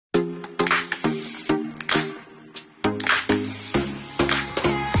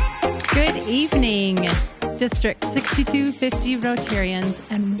Good evening, District 6250 Rotarians,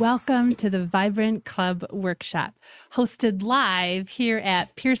 and welcome to the Vibrant Club Workshop, hosted live here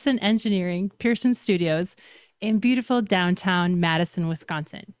at Pearson Engineering, Pearson Studios in beautiful downtown Madison,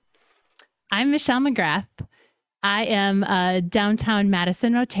 Wisconsin. I'm Michelle McGrath. I am a downtown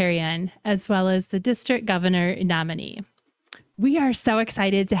Madison Rotarian, as well as the District Governor Nominee. We are so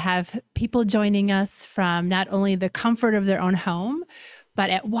excited to have people joining us from not only the comfort of their own home, but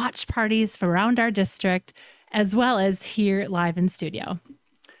at watch parties from around our district, as well as here live in studio.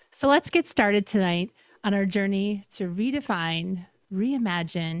 So let's get started tonight on our journey to redefine,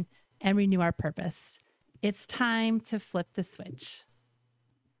 reimagine, and renew our purpose. It's time to flip the switch.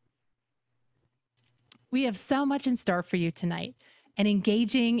 We have so much in store for you tonight: an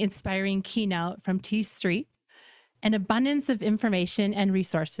engaging, inspiring keynote from Tei Street, an abundance of information and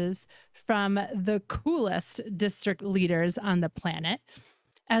resources from the coolest district leaders on the planet,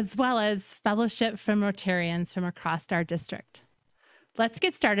 as well as fellowship from Rotarians from across our district. Let's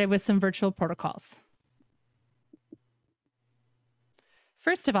get started with some virtual protocols.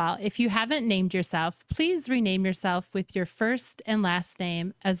 First of all, if you haven't named yourself, please rename yourself with your first and last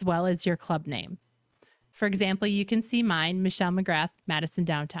name, as well as your club name. For example, you can see mine, Michelle McGrath, Madison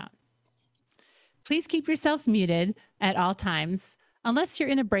Downtown. Please keep yourself muted at all times, unless you're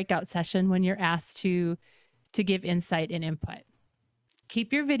in a breakout session when you're asked to give insight and input.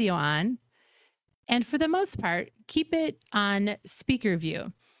 Keep your video on, and for the most part, keep it on speaker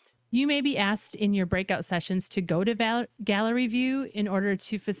view. You may be asked in your breakout sessions to go to gallery view in order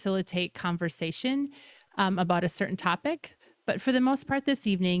to facilitate conversation about a certain topic, but for the most part this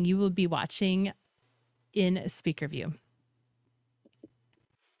evening, you will be watching in speaker view.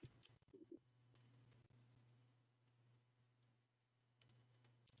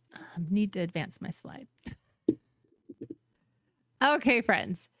 Need to advance my slide. Okay,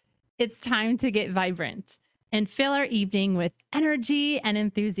 friends, it's time to get vibrant and fill our evening with energy and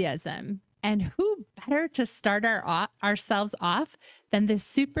enthusiasm. And who better to start ourselves off than the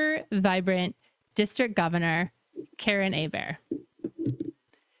super vibrant District Governor Karen Hebert.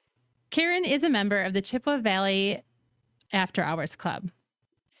 Karen is a member of the Chippewa Valley After Hours Club.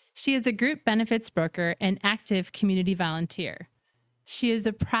 She is a group benefits broker and active community volunteer. She is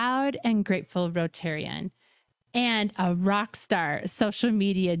a proud and grateful Rotarian and a rock star social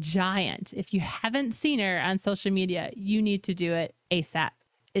media giant. If you haven't seen her on social media, you need to do it ASAP.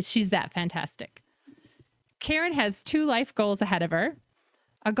 She's that fantastic. Karen has 2 life goals ahead of her: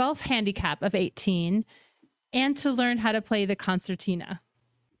 a golf handicap of 18 and to learn how to play the concertina.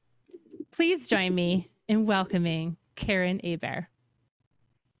 Please join me in welcoming Karen Hebert.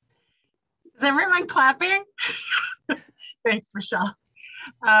 Is everyone clapping? Thanks, Michelle.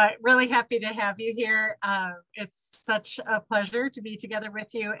 Really happy to have you here. It's such a pleasure to be together with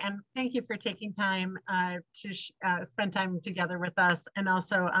you, and thank you for taking time to spend time together with us, and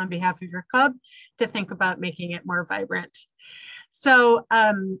also on behalf of your club to think about making it more vibrant. So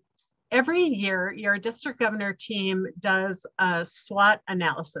every year, your district governor team does a SWOT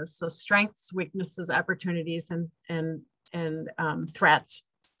analysis, so strengths, weaknesses, opportunities, and threats.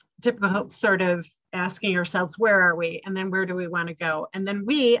 Typical sort of asking ourselves, where are we? And then where do we want to go? And then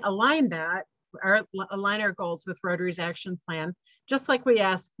we align our goals with Rotary's action plan, just like we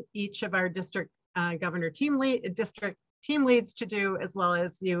ask each of our district governor district team leads to do, as well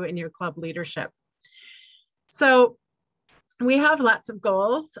as you and your club leadership. So we have lots of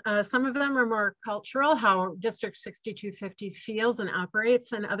goals. Some of them are more cultural, how District 6250 feels and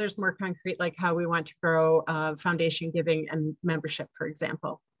operates, and others more concrete, like how we want to grow foundation giving and membership, for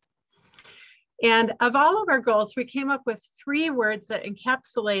example. And of all of our goals, we came up with 3 words that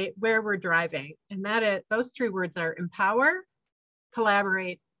encapsulate where we're driving. And those 3 words are empower,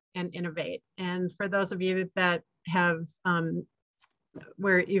 collaborate, and innovate. And for those of you that have,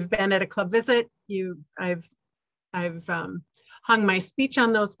 where you've been at a club visit, I've hung my speech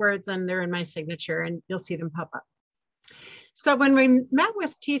on those words, and they're in my signature, and you'll see them pop up. So when we met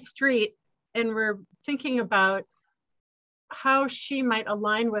with Tei Street and we're thinking about how she might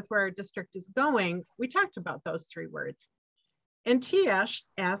align with where our district is going, we talked about those 3 words. And Tei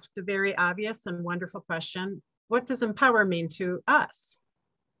asked a very obvious and wonderful question: what does empower mean to us?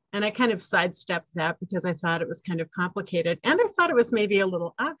 And I kind of sidestepped that because I thought it was kind of complicated, and I thought it was maybe a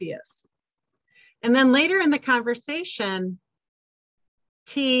little obvious. And then later in the conversation,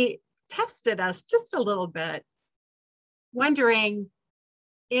 Tei tested us just a little bit, wondering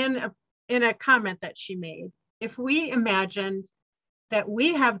in a comment that she made, if we imagined that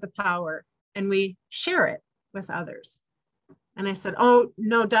we have the power and we share it with others. And I said, oh,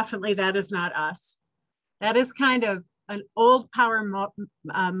 no, definitely that is not us. That is kind of an old power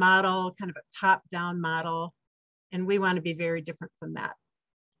model, kind of a top-down model, and we want to be very different from that.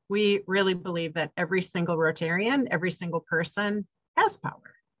 We really believe that every single Rotarian, every single person has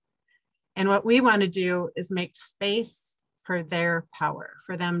power. And what we want to do is make space for their power,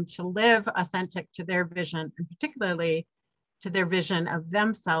 for them to live authentic to their vision, and particularly to their vision of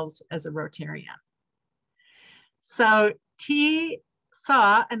themselves as a Rotarian. So T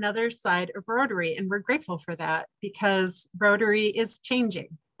saw another side of Rotary, and we're grateful for that because Rotary is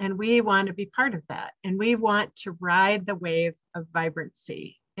changing and we want to be part of that. And we want to ride the wave of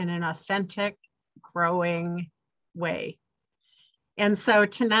vibrancy in an authentic, growing way. And so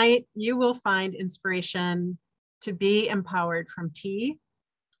tonight you will find inspiration to be empowered from T.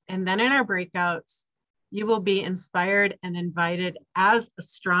 And then in our breakouts, you will be inspired and invited as a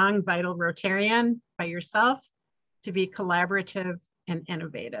strong, vital Rotarian by yourself to be collaborative and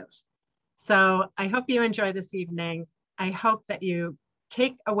innovative. So I hope you enjoy this evening. I hope that you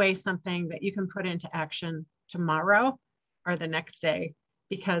take away something that you can put into action tomorrow or the next day,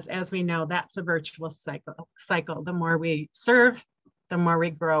 because as we know, that's a virtuous cycle. The more we serve, the more we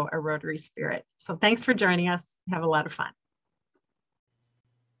grow our Rotary spirit. So thanks for joining us. Have a lot of fun.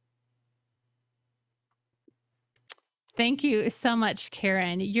 Thank you so much,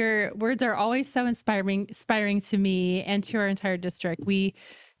 Karen. Your words are always so inspiring to me and to our entire district. We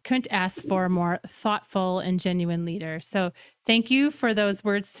couldn't ask for a more thoughtful and genuine leader. So thank you for those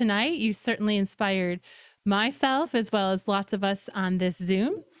words tonight. You certainly inspired myself as well as lots of us on this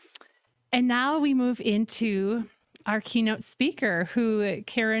Zoom. And now we move into our keynote speaker, who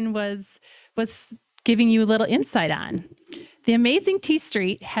Karen was giving you a little insight on. The Amazing Tei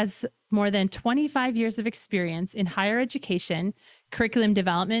Street has more than 25 years of experience in higher education, curriculum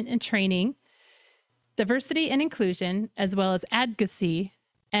development and training, diversity and inclusion, as well as advocacy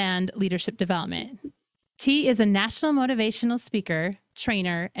and leadership development. T is a national motivational speaker,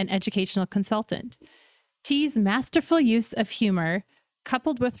 trainer, and educational consultant. T's masterful use of humor,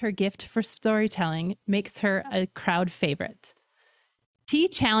 coupled with her gift for storytelling, makes her a crowd favorite. T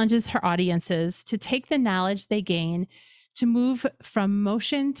challenges her audiences to take the knowledge they gain to move from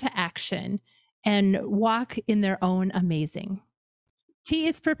motion to action and walk in their own amazing. T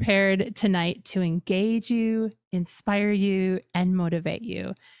is prepared tonight to engage you, inspire you, and motivate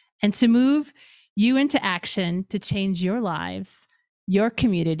you, and to move you into action to change your lives, your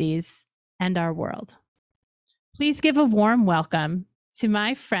communities, and our world. Please give a warm welcome to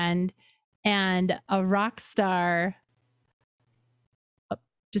my friend and a rock star. Oh,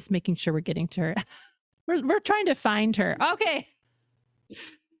 just making sure we're getting to her. We're trying to find her. Okay.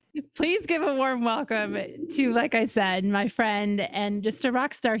 Please give a warm welcome to, like I said, my friend and just a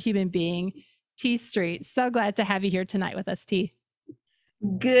rock star human being, Tei Street. So glad to have you here tonight with us, T.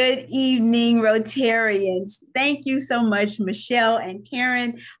 Good evening, Rotarians. Thank you so much, Michelle and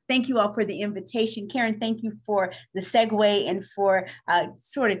Karen. Thank you all for the invitation. Karen, thank you for the segue and for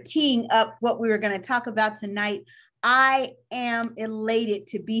sort of teeing up what we were going to talk about tonight. I am elated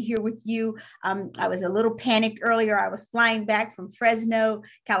to be here with you. I was a little panicked earlier. I was flying back from Fresno,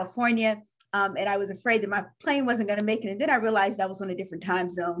 California, and I was afraid that my plane wasn't going to make it. And then I realized I was on a different time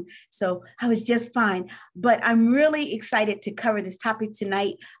zone. So I was just fine. But I'm really excited to cover this topic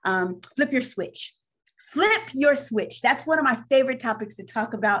tonight. Flip your switch. Flip your switch. That's one of my favorite topics to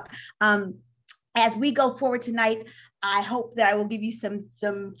talk about. As we go forward tonight, I hope that I will give you some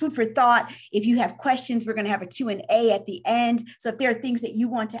food for thought. If you have questions, we're going to have a Q&A at the end. So if there are things that you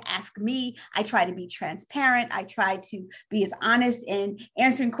want to ask me, I try to be transparent. I try to be as honest in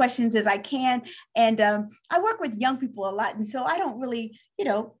answering questions as I can. And I work with young people a lot. And so I don't really,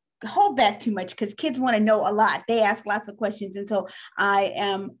 hold back too much because kids want to know a lot. They ask lots of questions. And so I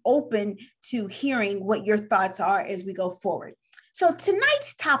am open to hearing what your thoughts are as we go forward. So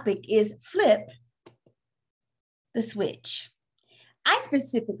tonight's topic is flip the switch. I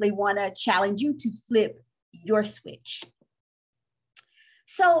specifically want to challenge you to flip your switch.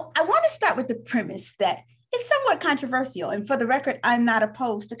 So I want to start with the premise that it's somewhat controversial. And for the record, I'm not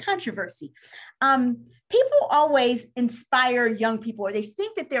opposed to controversy. People always inspire young people, or they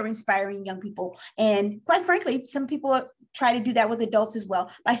think that they're inspiring young people. And quite frankly, some people try to do that with adults as well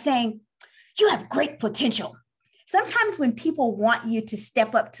by saying, you have great potential. Sometimes when people want you to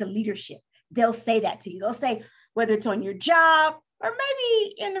step up to leadership, they'll say that to you. They'll say, whether it's on your job or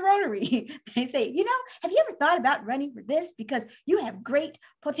maybe in the Rotary, they say, have you ever thought about running for this? Because you have great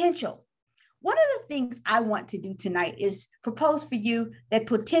potential. One of the things I want to do tonight is propose for you that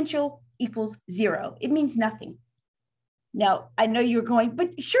potential equals 0. It means nothing. Now, I know you're going,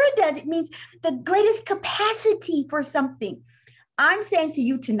 but sure it does. It means the greatest capacity for something. I'm saying to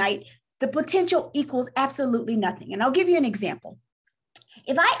you tonight, the potential equals absolutely nothing. And I'll give you an example.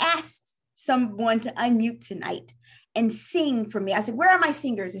 If I asked someone to unmute tonight and sing for me, I said, where are my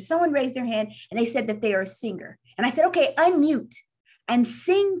singers? If someone raised their hand and they said that they are a singer, and I said, okay, unmute and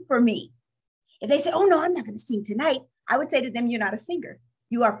sing for me. If they said, oh no, I'm not going to sing tonight, I would say to them, you're not a singer.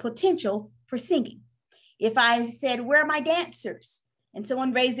 You are potential for singing. If I said, where are my dancers? And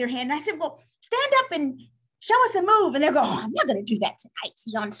someone raised their hand, and I said, well, stand up and show us a move. And they'll go, oh, I'm not going to do that tonight.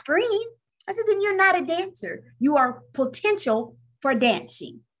 See on screen. I said, then you're not a dancer. You are potential for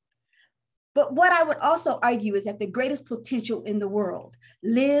dancing. But what I would also argue is that the greatest potential in the world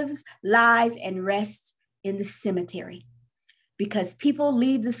lives, lies, and rests in the cemetery, because people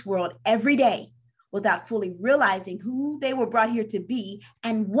leave this world every day without fully realizing who they were brought here to be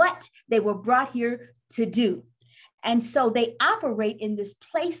and what they were brought here to do. And so they operate in this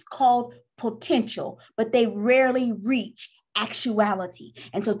place called potential, but they rarely reach actuality.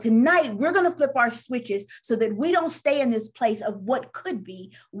 And so tonight we're going to flip our switches so that we don't stay in this place of what could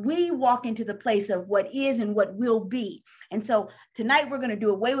be. We walk into the place of what is and what will be. And so tonight we're going to do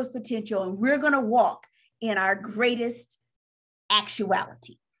away with potential, and we're going to walk in our greatest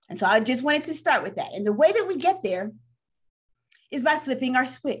actuality. And so I just wanted to start with that. And the way that we get there is by flipping our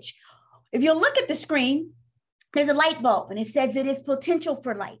switch. If you look at the screen, there's a light bulb and it says it is potential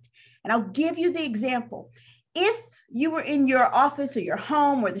for light. And I'll give you the example. If you were in your office or your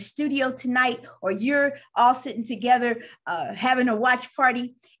home or the studio tonight, or you're all sitting together having a watch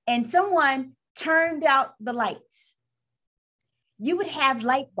party, and someone turned out the lights, you would have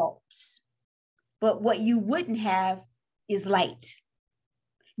light bulbs, but what you wouldn't have is light.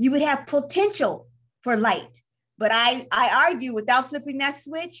 You would have potential for light, but I argue without flipping that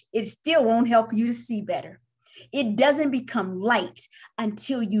switch, it still won't help you to see better. It doesn't become light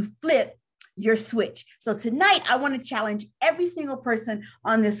until you flip your switch. So tonight, I want to challenge every single person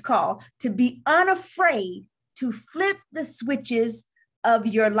on this call to be unafraid to flip the switches of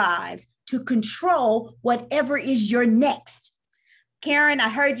your lives to control whatever is your next. Karen, I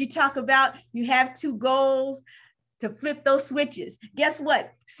heard you talk about you have 2 goals to flip those switches. Guess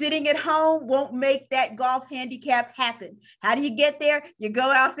what? Sitting at home won't make that golf handicap happen. How do you get there? You go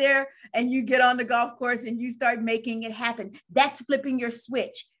out there and you get on the golf course and you start making it happen. That's flipping your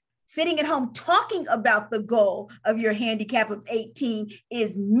switch. Sitting at home talking about the goal of your handicap of 18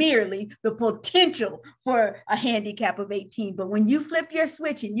 is merely the potential for a handicap of 18. But when you flip your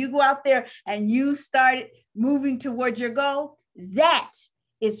switch and you go out there and you start moving towards your goal, that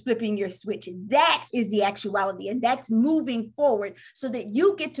is flipping your switch. That is the actuality, and that's moving forward so that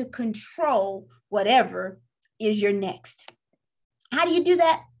you get to control whatever is your next. How do you do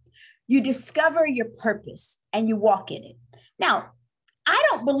that? You discover your purpose and you walk in it. Now, I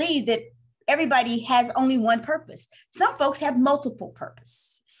don't believe that everybody has only one purpose. Some folks have multiple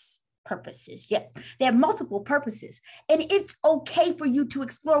purposes. Yep, they have multiple purposes, and it's okay for you to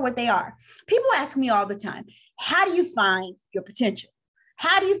explore what they are. People ask me all the time, how do you find your potential?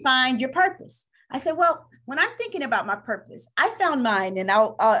 How do you find your purpose? I said, well, when I'm thinking about my purpose, I found mine, and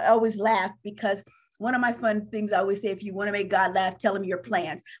I'll always laugh because one of my fun things I always say, if you want to make God laugh, tell him your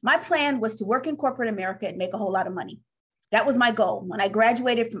plans. My plan was to work in corporate America and make a whole lot of money. That was my goal. When I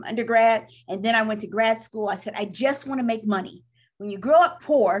graduated from undergrad and then I went to grad school, I said, I just want to make money. When you grow up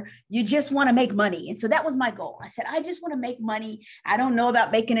poor, you just want to make money. And so that was my goal. I said, I just want to make money. I don't know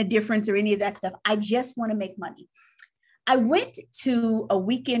about making a difference or any of that stuff. I just want to make money. I went to a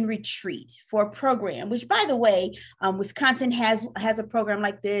weekend retreat for a program, which, by the way, Wisconsin has a program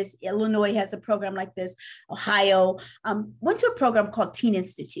like this. Illinois has a program like this. Ohio went to a program called Teen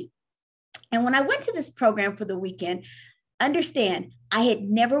Institute. And when I went to this program for the weekend, understand, I had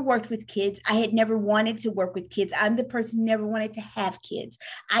never worked with kids. I had never wanted to work with kids. I'm the person who never wanted to have kids.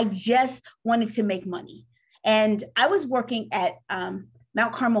 I just wanted to make money. And I was working at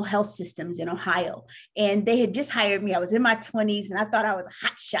Mount Carmel Health Systems in Ohio. And they had just hired me. I was in my 20s and I thought I was a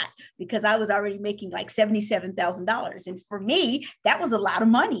hot shot because I was already making like $77,000. And for me, that was a lot of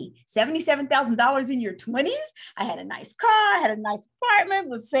money. $77,000 in your 20s. I had a nice car, I had a nice apartment,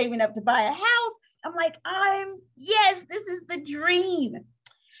 was saving up to buy a house. I'm like, yes, this is the dream.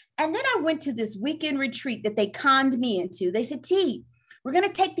 And then I went to this weekend retreat that they conned me into. They said, T, we're going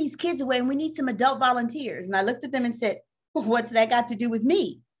to take these kids away and we need some adult volunteers. And I looked at them and said, what's that got to do with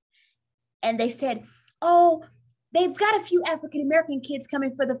me? And they said, oh, they've got a few African-American kids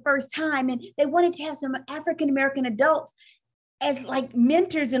coming for the first time, and they wanted to have some African-American adults as like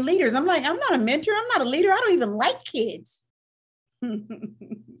mentors and leaders. I'm like, I'm not a mentor. I'm not a leader. I don't even like kids.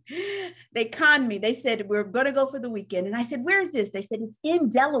 They conned me. They said, we're going to go for the weekend. And I said, where is this? They said, it's in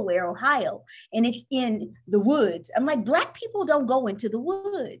Delaware, Ohio, and it's in the woods. I'm like, Black people don't go into the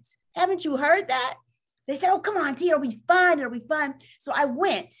woods. Haven't you heard that? They said, oh, come on, T, it'll be fun. It'll be fun. So I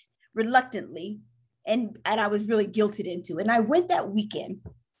went reluctantly, and I was really guilted into it. And I went that weekend.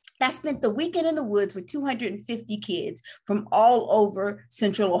 I spent the weekend in the woods with 250 kids from all over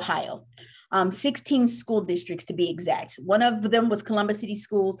Central Ohio. 16 school districts to be exact. One of them was Columbus City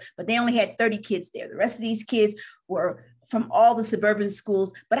Schools, but they only had 30 kids there. The rest of these kids were from all the suburban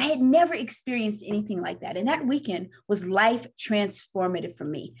schools, but I had never experienced anything like that. And that weekend was life transformative for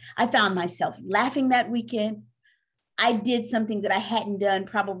me. I found myself laughing that weekend. I did something that I hadn't done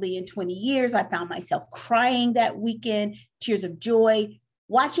probably in 20 years. I found myself crying that weekend, tears of joy.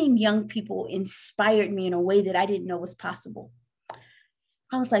 Watching young people inspired me in a way that I didn't know was possible.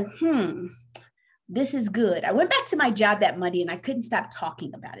 I was like, this is good. I went back to my job that Monday and I couldn't stop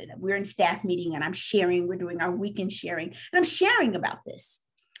talking about it. We're in staff meeting and I'm sharing, we're doing our weekend sharing, and I'm sharing about this.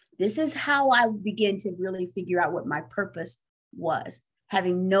 This is how I began to really figure out what my purpose was,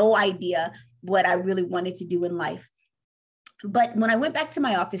 having no idea what I really wanted to do in life. But when I went back to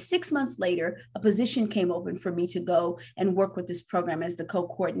my office 6 months later, a position came open for me to go and work with this program as the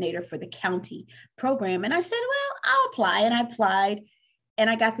co-coordinator for the county program. And I said, well, I'll apply. And I applied and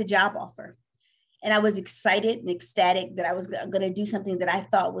I got the job offer. And I was excited and ecstatic that I was going to do something that I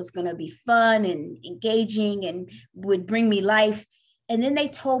thought was going to be fun and engaging and would bring me life. And then they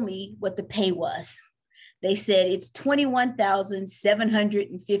told me what the pay was. They said it's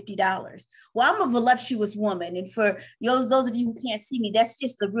 $21,750. Well, I'm a voluptuous woman. And for those of you who can't see me, that's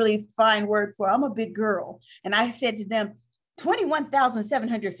just a really fine word for I'm a big girl. And I said to them,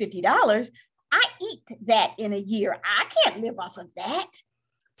 $21,750? I eat that in a year. I can't live off of that.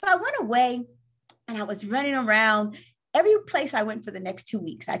 So I went away and I was running around every place I went for the next 2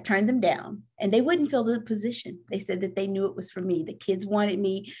 weeks. I turned them down and they wouldn't fill the position. They said that they knew it was for me. The kids wanted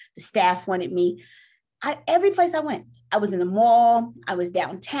me. The staff wanted me. Every place I went, I was in the mall, I was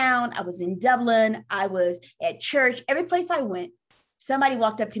downtown, I was in Dublin, I was at church. Every place I went, somebody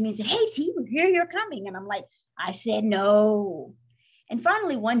walked up to me and said, hey, T, we hear you're coming. And I'm like, I said, no. And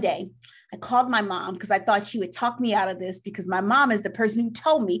finally, one day, I called my mom because I thought she would talk me out of this because my mom is the person who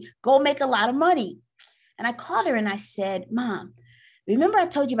told me, go make a lot of money. And I called her and I said, Mom, remember I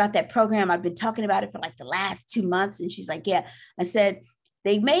told you about that program? I've been talking about it for like the last 2 months. And she's like, yeah. I said,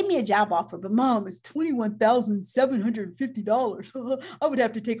 they made me a job offer, but Mom, it's $21,750. I would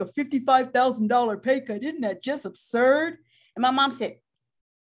have to take a $55,000 pay cut. Isn't that just absurd? And my mom said,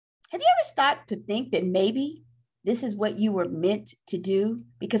 have you ever stopped to think that maybe this is what you were meant to do?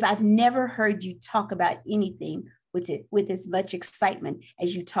 Because I've never heard you talk about anything with as much excitement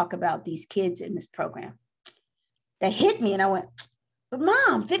as you talk about these kids in this program. That hit me and I went, but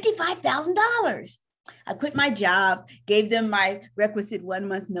Mom, $55,000. I quit my job, gave them my requisite 1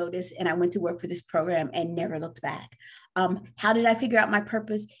 month notice, and I went to work for this program and never looked back. How did I figure out my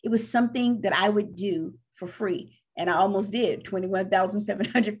purpose? It was something that I would do for free. And I almost did,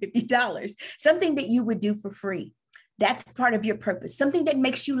 $21,750, something that you would do for free. That's part of your purpose, something that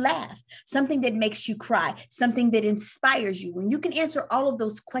makes you laugh, something that makes you cry, something that inspires you. When you can answer all of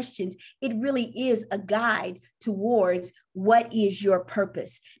those questions, it really is a guide towards what is your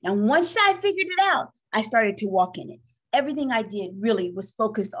purpose. Now, once I figured it out, I started to walk in it. Everything I did really was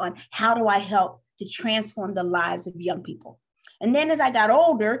focused on how do I help to transform the lives of young people. And then as I got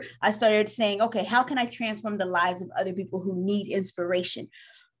older, I started saying, okay, how can I transform the lives of other people who need inspiration?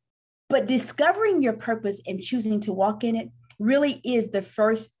 But discovering your purpose and choosing to walk in it really is the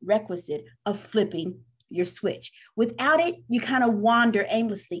first requisite of flipping your switch. Without it, you kind of wander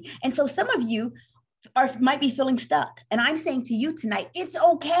aimlessly. And so some of you might be feeling stuck. And I'm saying to you tonight, it's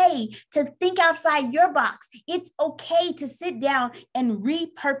okay to think outside your box. It's okay to sit down and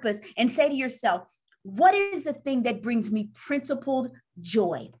repurpose and say to yourself, what is the thing that brings me principled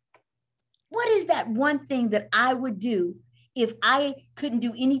joy? What is that one thing that I would do if I couldn't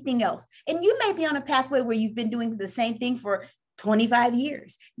do anything else? And you may be on a pathway where you've been doing the same thing for 25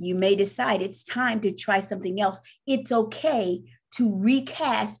 years. You may decide it's time to try something else. It's okay to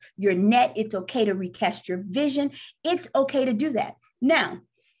recast your net. It's okay to recast your vision. It's okay to do that. Now,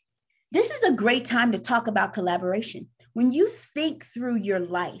 this is a great time to talk about collaboration. When you think through your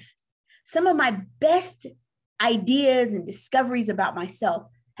life, some of my best ideas and discoveries about myself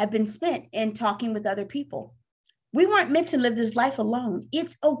have been spent in talking with other people. We weren't meant to live this life alone.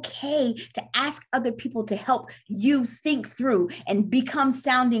 It's okay to ask other people to help you think through and become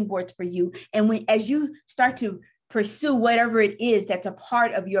sounding boards for you. And as you start to pursue whatever it is that's a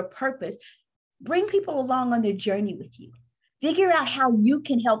part of your purpose, bring people along on their journey with you. Figure out how you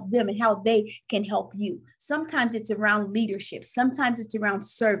can help them and how they can help you. Sometimes it's around leadership. Sometimes it's around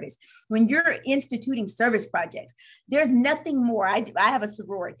service. When you're instituting service projects, there's nothing more. I have a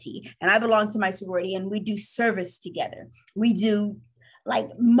sorority and I belong to my sorority, and we do service together. We do like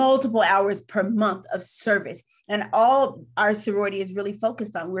multiple hours per month of service. And all our sorority is really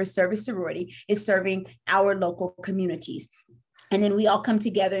focused on, we're a service sorority, is serving our local communities. And then we all come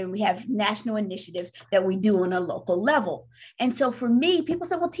together and we have national initiatives that we do on a local level. And so for me, people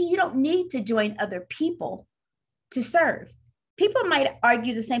say, well, T, you don't need to join other people to serve. People might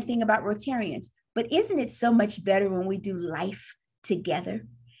argue the same thing about Rotarians, but isn't it so much better when we do life together?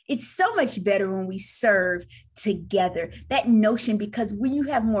 It's so much better when we serve together. That notion, because when you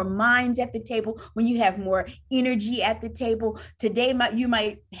have more minds at the table, when you have more energy at the table, today you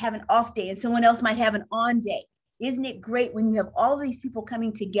might have an off day and someone else might have an on day. Isn't it great when you have all of these people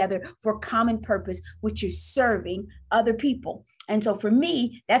coming together for a common purpose, which is serving other people? And so for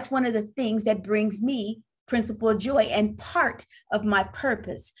me, that's one of the things that brings me principle joy and part of my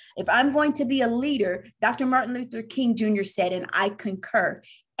purpose. If I'm going to be a leader, Dr. Martin Luther King Jr. said, and I concur,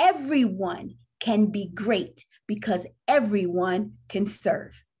 everyone can be great because everyone can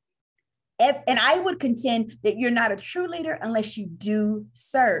serve. And I would contend that you're not a true leader unless you do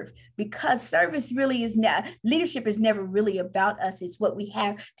serve, because service really is not, leadership is never really about us. It's what we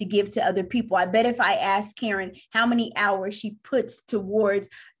have to give to other people. I bet if I ask Karen how many hours she puts towards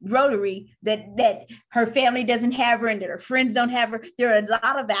Rotary that her family doesn't have her and that her friends don't have her, there are a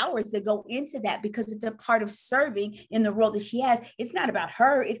lot of hours that go into that because it's a part of serving in the role that she has. It's not about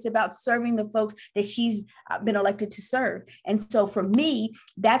her. It's about serving the folks that she's been elected to serve. And so for me,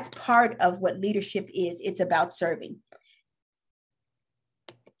 that's part of what leadership is. It's about serving.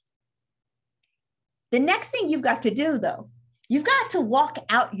 The next thing you've got to do, though, you've got to walk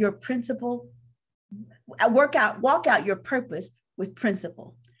out your principle, walk out your purpose with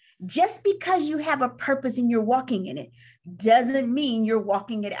principle. Just because you have a purpose and you're walking in it doesn't mean you're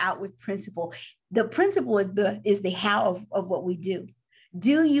walking it out with principle. The principle is the how of what we do.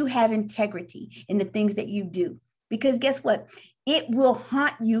 Do you have integrity in the things that you do? Because guess what? It will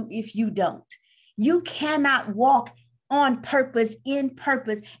haunt you if you don't. You cannot walk on purpose, in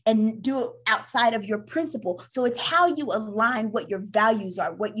purpose, and do it outside of your principle. So it's how you align what your values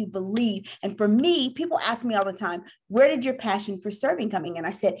are, what you believe. And for me, people ask me all the time, where did your passion for serving coming? And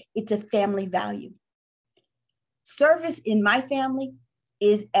I said, it's a family value. Service in my family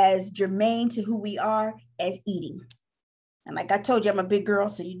is as germane to who we are as eating. And like I told you, I'm a big girl,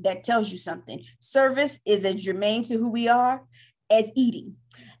 so that tells you something. Service is as germane to who we are as eating.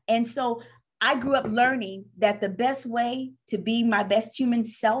 And so I grew up learning that the best way to be my best human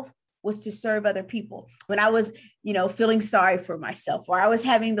self was to serve other people. When I was, feeling sorry for myself, or I was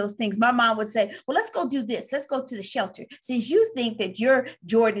having those things, my mom would say, well, let's go do this. Let's go to the shelter. Since you think that your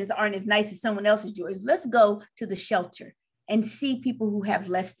Jordans aren't as nice as someone else's Jordans, let's go to the shelter and see people who have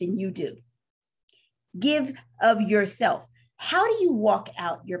less than you do. Give of yourself. How do you walk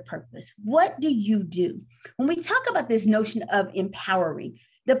out your purpose? What do you do? When we talk about this notion of empowering,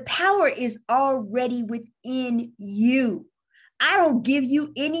 the power is already within you. I don't give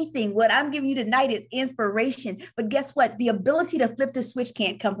you anything. What I'm giving you tonight is inspiration. But guess what? The ability to flip the switch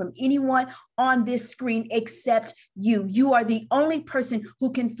can't come from anyone on this screen except you. You are the only person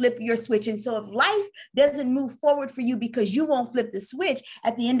who can flip your switch. And so if life doesn't move forward for you because you won't flip the switch,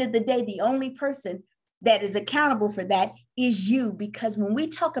 at the end of the day, the only person that is accountable for that is you. Because when we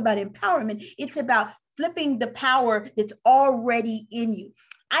talk about empowerment, it's about flipping the power that's already in you.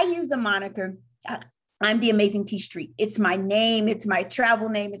 I use the moniker, I'm the Amazing Tei Street. It's my name. It's my travel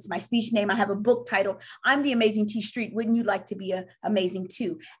name. It's my speech name. I have a book title. I'm the Amazing Tei Street. Wouldn't you like to be amazing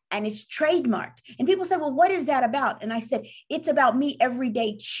too? And it's trademarked. And people say, well, what is that about? And I said, it's about me every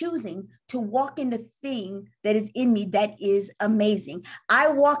day choosing to walk in the thing that is in me that is amazing. I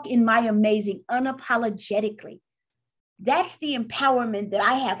walk in my amazing unapologetically. That's the empowerment that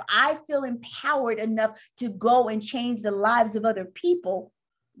I have. I feel empowered enough to go and change the lives of other people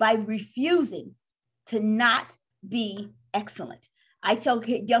by refusing to not be excellent. I tell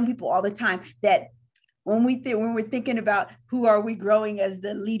young people all the time that when we're thinking about who are we growing as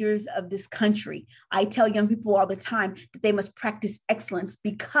the leaders of this country, I tell young people all the time that they must practice excellence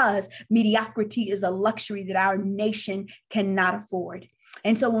because mediocrity is a luxury that our nation cannot afford.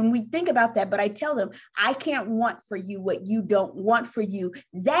 And so when we think about that, but I tell them, I can't want for you what you don't want for you.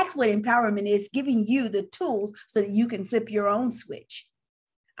 That's what empowerment is, giving you the tools so that you can flip your own switch.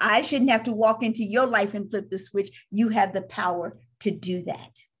 I shouldn't have to walk into your life and flip the switch. You have the power to do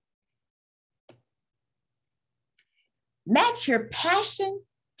that. Match your passion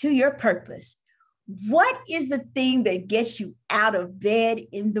to your purpose. What is the thing that gets you out of bed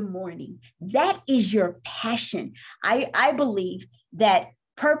in the morning? That is your passion. I believe that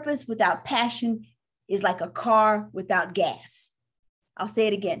purpose without passion is like a car without gas. I'll say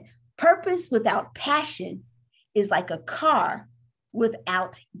it again. Purpose without passion is like a car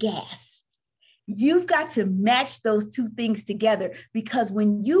without gas. You've got to match those two things together, because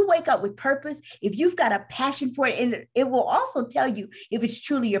when you wake up with purpose, if you've got a passion for it, and it will also tell you if it's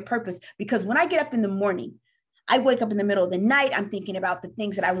truly your purpose. Because when I get up in the morning, I wake up in the middle of the night, I'm thinking about the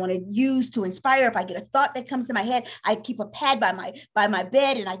things that I want to use to inspire. If I get a thought that comes to my head, I keep a pad by my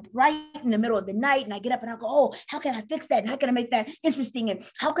bed, and I write in the middle of the night, and I get up and I go, oh, how can I fix that? And how can I make that interesting? And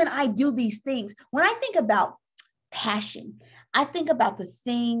how can I do these things? When I think about passion, I think about the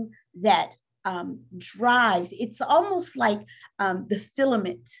thing that drives. It's almost like the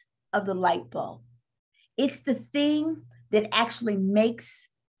filament of the light bulb. It's the thing that actually makes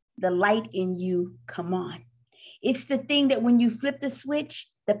the light in you come on. It's the thing that when you flip the switch,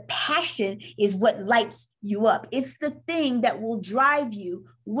 the passion is what lights you up. It's the thing that will drive you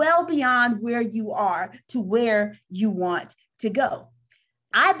well beyond where you are to where you want to go.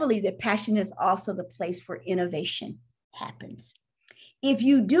 I believe that passion is also the place where innovation happens. If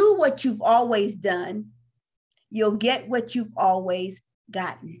you do what you've always done, you'll get what you've always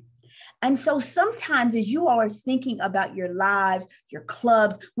gotten. And so sometimes as you are thinking about your lives, your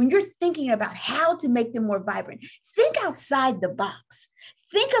clubs, when you're thinking about how to make them more vibrant, think outside the box.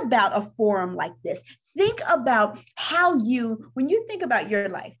 Think about a forum like this. Think about how when you think about your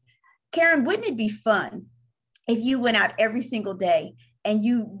life, Karen, wouldn't it be fun if you went out every single day and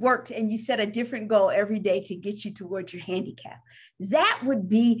you worked and you set a different goal every day to get you towards your handicap? That would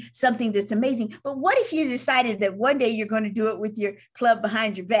be something that's amazing. But what if you decided that one day you're going to do it with your club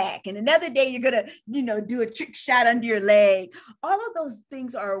behind your back, and another day you're going to, do a trick shot under your leg? All of those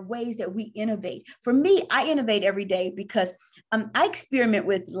things are ways that we innovate. For me, I innovate every day because I experiment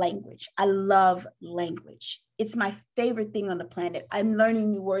with language. I love language. It's my favorite thing on the planet. I'm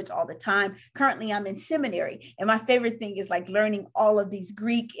learning new words all the time. Currently, I'm in seminary, and my favorite thing is like learning all of these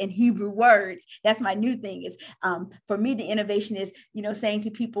Greek and Hebrew words. That's my new thing. Is for me, the innovation is, saying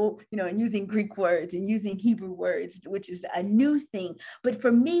to people, and using Greek words and using Hebrew words, which is a new thing. But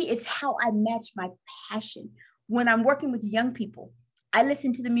for me, it's how I match my passion. When I'm working with young people, I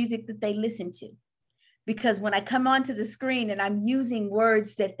listen to the music that they listen to. Because when I come onto the screen and I'm using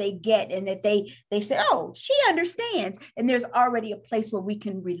words that they get and that they say, oh, she understands. And there's already a place where we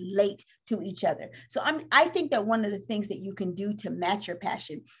can relate to each other. So I think that one of the things that you can do to match your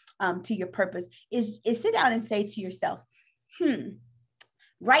passion to your purpose is sit down and say to yourself,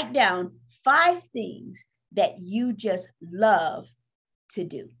 write down 5 things that you just love to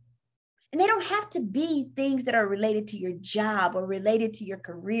do. And they don't have to be things that are related to your job or related to your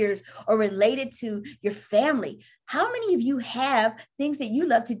careers or related to your family. How many of you have things that you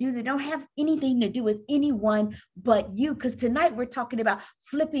love to do that don't have anything to do with anyone but you? Because tonight we're talking about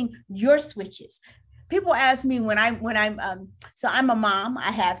flipping your switches. People ask me so I'm a mom.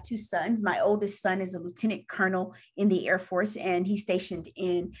 I have 2 sons. My oldest son is a lieutenant colonel in the Air Force, and he's stationed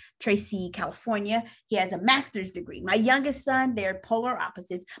in Tracy, California. He has a master's degree. My youngest son, they're polar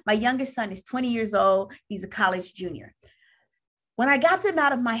opposites. My youngest son is 20 years old. He's a college junior. When I got them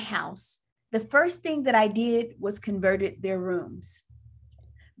out of my house, the first thing that I did was converted their rooms,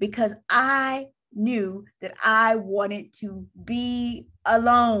 because I knew that I wanted to be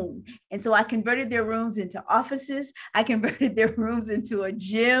alone. And so I converted their rooms into offices. I converted their rooms into a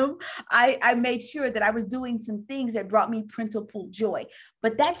gym. I made sure that I was doing some things that brought me principal joy.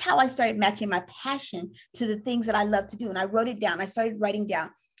 But that's how I started matching my passion to the things that I love to do. And I wrote it down. I started writing down.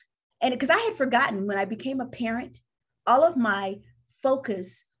 And because I had forgotten, when I became a parent, all of my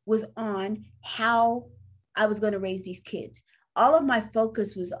focus was on how I was going to raise these kids. All of my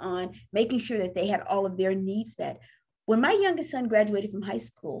focus was on making sure that they had all of their needs met. When my youngest son graduated from high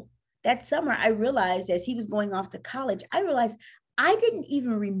school, that summer, I realized as he was going off to college, I realized I didn't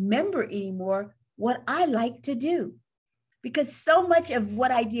even remember anymore what I liked to do, because so much of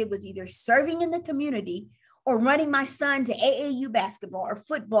what I did was either serving in the community or running my son to AAU basketball or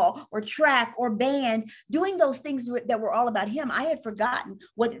football or track or band, doing those things that were all about him. I had forgotten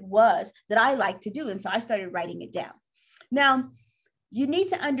what it was that I liked to do. And so I started writing it down. Now, you need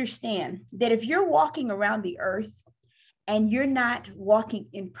to understand that if you're walking around the earth and you're not walking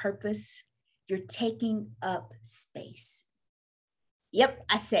in purpose, you're taking up space. Yep,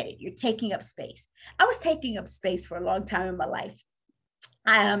 I said it. You're taking up space. I was taking up space for a long time in my life.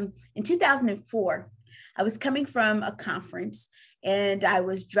 In 2004, I was coming from a conference and I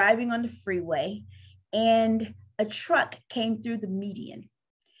was driving on the freeway, and a truck came through the median.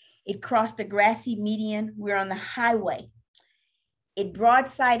 It crossed a grassy median. We're on the highway. It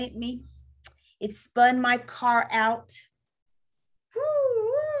broadsided me. It spun my car out. Woo, woo,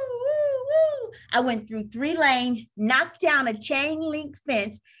 woo, woo. I went through 3 lanes, knocked down a chain link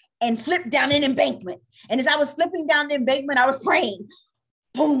fence, and flipped down an embankment. And as I was flipping down the embankment, I was praying.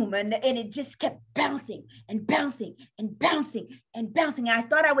 Boom, and it just kept bouncing and bouncing and bouncing and bouncing. And I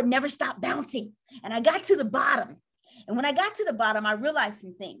thought I would never stop bouncing. And I got to the bottom. And when I got to the bottom, I realized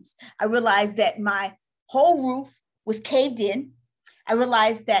some things. I realized that my whole roof was caved in. I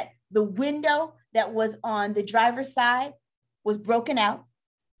realized that the window that was on the driver's side was broken out.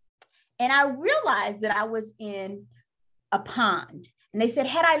 And I realized that I was in a pond. And they said,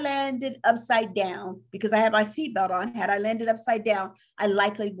 had I landed upside down, because I had my seatbelt on, had I landed upside down, I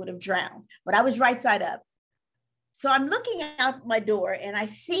likely would have drowned. But I was right side up. So I'm looking out my door and I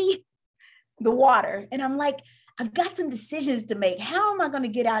see the water. And I'm like, I've got some decisions to make. How am I going to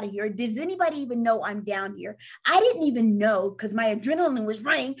get out of here? Does anybody even know I'm down here? I didn't even know, because my adrenaline was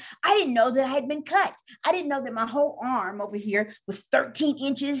running. I didn't know that I had been cut. I didn't know that my whole arm over here was 13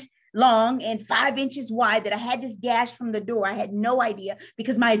 inches long and 5 inches wide, that I had this gash from the door. I had no idea,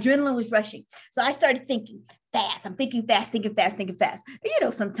 because my adrenaline was rushing. So I started thinking fast. I'm thinking fast, thinking fast, thinking fast. You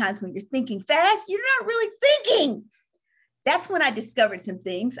know, sometimes when you're thinking fast, you're not really thinking. That's when I discovered some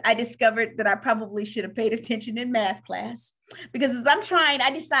things. I discovered that I probably should have paid attention in math class, because as I'm trying,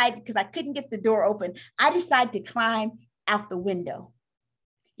 I decided, because I couldn't get the door open, I decided to climb out the window.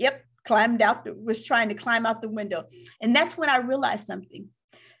 Yep, was trying to climb out the window. And that's when I realized something.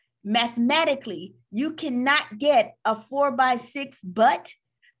 Mathematically, you cannot get a 4x6 butt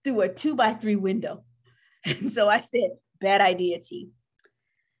through a 2x3 window. And so I said, bad idea, T.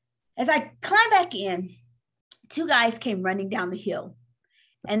 As I climbed back in, 2 guys came running down the hill,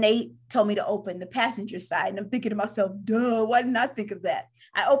 and they told me to open the passenger side. And I'm thinking to myself, duh, why didn't I think of that?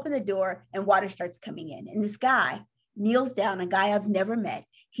 I open the door and water starts coming in. And this guy kneels down, a guy I've never met.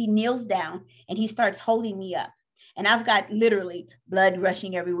 He kneels down and he starts holding me up. And I've got literally blood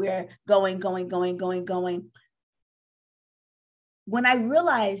rushing everywhere, going. When I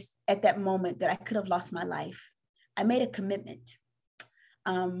realized at that moment that I could have lost my life, I made a commitment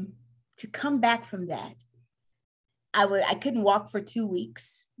to come back from that. I couldn't walk for 2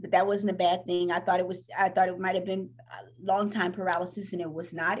 weeks, but that wasn't a bad thing. I thought it might have been long time paralysis, and it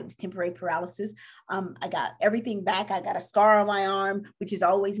was not. It was temporary paralysis. I got everything back. I got a scar on my arm, which is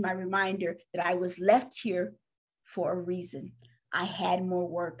always my reminder that I was left here for a reason. I had more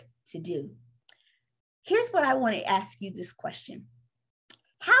work to do. Here's what I want to ask you this question.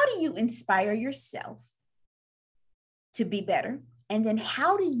 How do you inspire yourself to be better? And then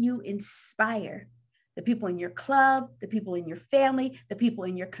how do you inspire the people in your club, the people in your family, the people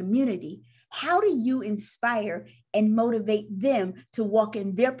in your community? How do you inspire and motivate them to walk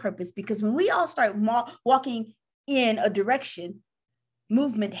in their purpose? Because when we all start walking in a direction,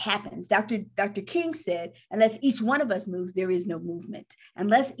 movement happens. Dr. King said, unless each one of us moves, there is no movement.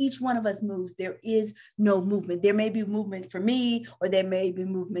 Unless each one of us moves, there is no movement. There may be movement for me, or there may be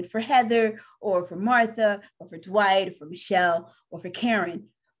movement for Heather, or for Martha, or for Dwight, or for Michelle, or for Karen.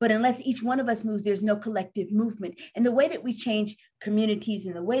 But unless each one of us moves, there's no collective movement. And the way that we change communities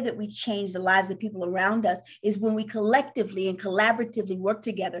and the way that we change the lives of people around us is when we collectively and collaboratively work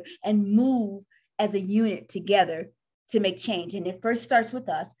together and move as a unit together to make change. And it first starts with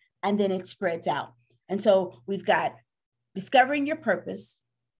us, and then it spreads out. And so we've got discovering your purpose,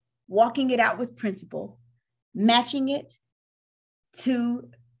 walking it out with principle, matching it to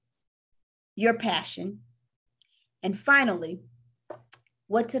your passion, and finally,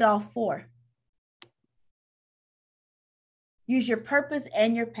 what's it all for? Use your purpose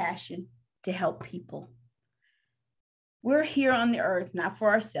and your passion to help people. We're here on the earth, not for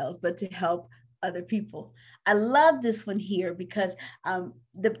ourselves, but to help other people. I love this one here because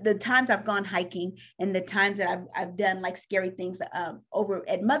the times I've gone hiking and the times that I've done like scary things over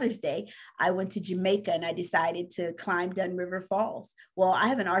at Mother's Day, I went to Jamaica and I decided to climb Dunn River Falls. Well, I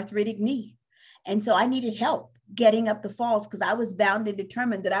have an arthritic knee. And so I needed help getting up the falls because I was bound and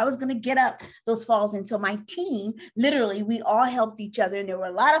determined that I was going to get up those falls. And so my team, literally, we all helped each other. And there were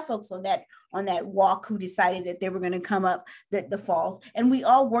a lot of folks on that walk who decided that they were going to come up the falls. And we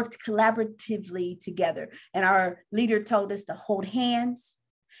all worked collaboratively together. And our leader told us to hold hands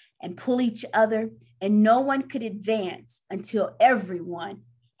and pull each other. And no one could advance until everyone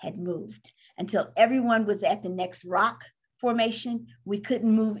had moved, until everyone was at the next rock formation. We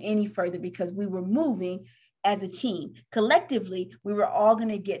couldn't move any further because we were moving as a team. Collectively, we were all going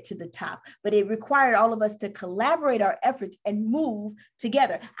to get to the top, but it required all of us to collaborate our efforts and move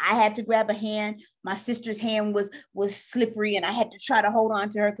together. I had to grab a hand. My sister's hand was slippery, and I had to try to hold on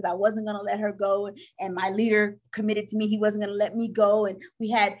to her because I wasn't going to let her go. And my leader committed to me. He wasn't going to let me go. And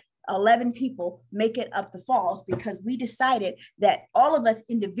we had 11 people make it up the falls because we decided that all of us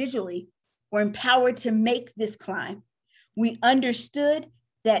individually were empowered to make this climb. We understood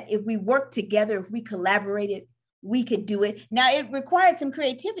that if we worked together, if we collaborated, we could do it. Now, it required some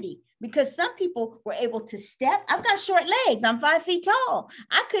creativity because some people were able to step. I've got short legs. I'm 5 feet tall.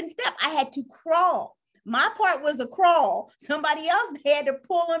 I couldn't step. I had to crawl. My part was a crawl. Somebody else had to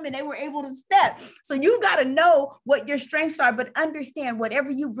pull them and they were able to step. So you got to know what your strengths are, but understand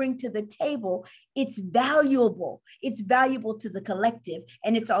whatever you bring to the table, it's valuable. It's valuable to the collective,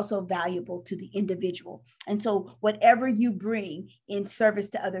 and it's also valuable to the individual. And so whatever you bring in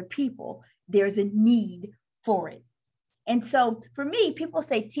service to other people, there's a need for it. And so for me, people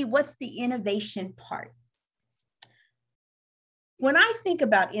say, T, what's the innovation part? When I think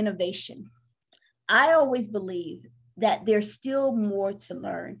about innovation, I always believe that there's still more to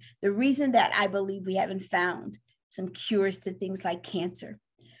learn. The reason that I believe we haven't found some cures to things like cancer,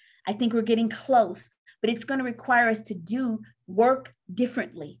 I think we're getting close, but it's going to require us to do work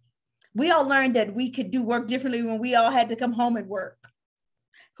differently. We all learned that we could do work differently when we all had to come home and work.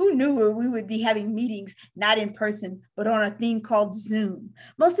 Who knew we would be having meetings, not in person, but on a thing called Zoom?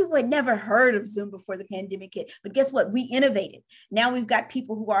 Most people had never heard of Zoom before the pandemic hit, but guess what? We innovated. Now we've got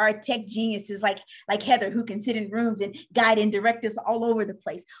people who are tech geniuses like Heather, who can sit in rooms and guide and direct us all over the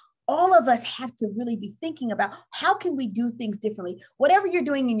place. All of us have to really be thinking about how can we do things differently? Whatever you're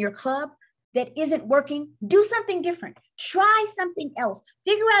doing in your club that isn't working, do something different. Try something else.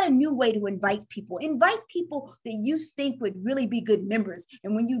 Figure out a new way to invite people. Invite people that you think would really be good members.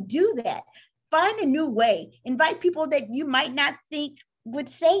 And when you do that, find a new way. Invite people that you might not think would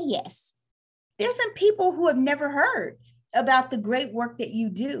say yes. There's some people who have never heard about the great work that you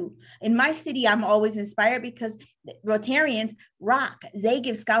do. In my city, I'm always inspired because Rotarians rock. They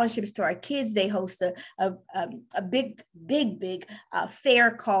give scholarships to our kids. They host a big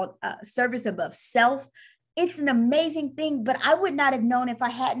fair called Service Above Self. It's an amazing thing, but I would not have known if I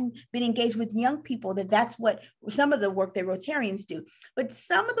hadn't been engaged with young people that that's what some of the work that Rotarians do. But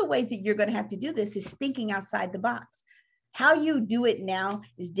some of the ways that you're going to have to do this is thinking outside the box. How you do it now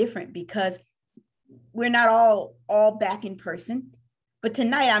is different because we're not all back in person, but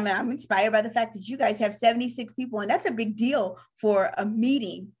tonight I'm inspired by the fact that you guys have 76 people, and that's a big deal for a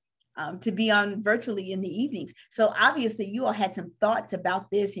meeting to be on virtually in the evenings. So obviously you all had some thoughts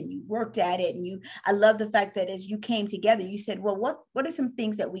about this and you worked at it, and I love the fact that as you came together, you said, well, what are some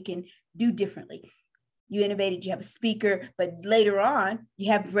things that we can do differently? You innovated, you have a speaker, but later on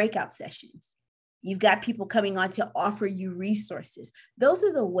you have breakout sessions. You've got people coming on to offer you resources. Those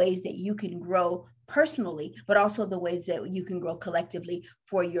are the ways that you can grow personally, but also the ways that you can grow collectively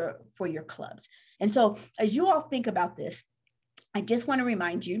for your clubs. And so as you all think about this, I just want to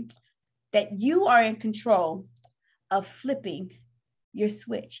remind you that you are in control of flipping your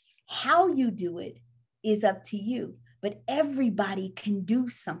switch. How you do it is up to you, but everybody can do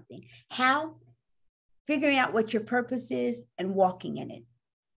something. How? Figuring out what your purpose is and walking in it.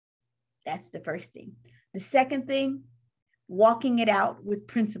 That's the first thing. The second thing, walking it out with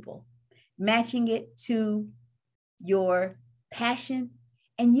principle, matching it to your passion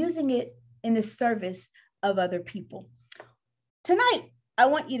and using it in the service of other people. Tonight, I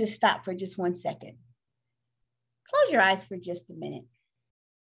want you to stop for just 1 second. Close your eyes for just a minute.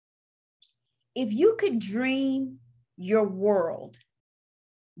 If you could dream your world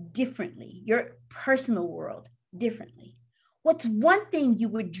differently, your personal world differently, what's one thing you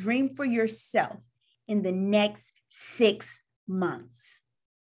would dream for yourself in the next 6 months?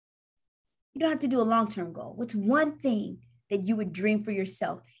 You don't have to do a long-term goal. What's one thing that you would dream for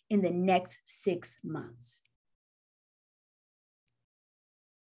yourself in the next 6 months?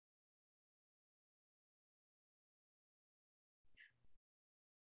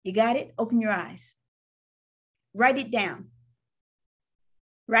 You got it? Open your eyes. Write it down.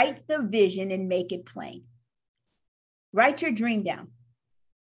 Write the vision and make it plain. Write your dream down.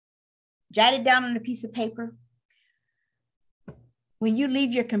 Jot it down on a piece of paper. When you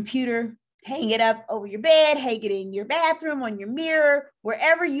leave your computer, hang it up over your bed, hang it in your bathroom, on your mirror,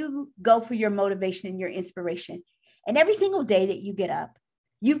 wherever you go for your motivation and your inspiration. And every single day that you get up,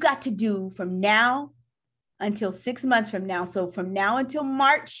 you've got to do from now until 6 months from now. So from now until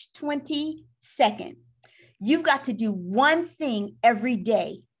March 22nd, you've got to do one thing every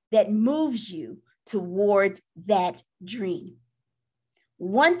day that moves you toward that dream.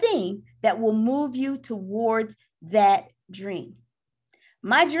 one thing that will move you towards that dream.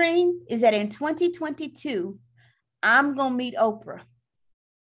 My dream is that in 2022, I'm going to meet Oprah.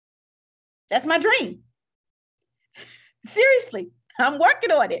 That's my dream. Seriously, I'm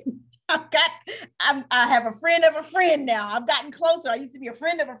working on it. I have a friend of a friend now. I've gotten closer. I used to be a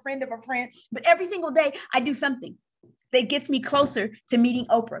friend of a friend of a friend, but every single day I do something that gets me closer to meeting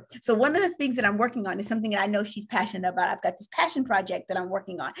Oprah. So one of the things that I'm working on is something that I know she's passionate about. I've got this passion project that I'm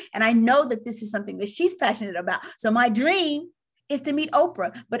working on, and I know that this is something that she's passionate about. So my dream is to meet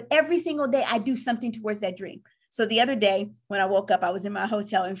Oprah, but every single day I do something towards that dream. So the other day when I woke up, I was in my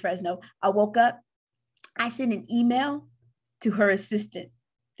hotel in Fresno. I woke up, I sent an email to her assistant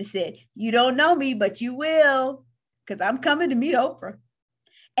that said, "You don't know me, but you will, because I'm coming to meet Oprah."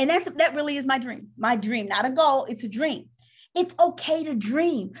 And that really is my dream. My dream, not a goal, it's a dream. It's okay to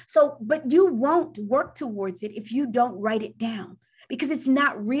dream. So, but you won't work towards it if you don't write it down, because it's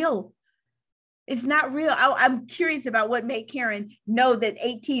not real. It's not real. I'm curious about what made Karen know that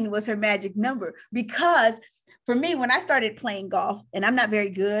 18 was her magic number, because for me, when I started playing golf, and I'm not very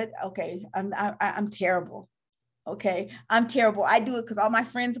good, okay, I'm terrible. Okay, I'm terrible. I do it because all my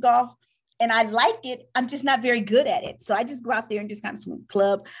friends golf, and I like it. I'm just not very good at it. So I just go out there and just kind of swing the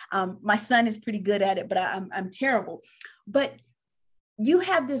club. My son is pretty good at it, but I'm terrible. But you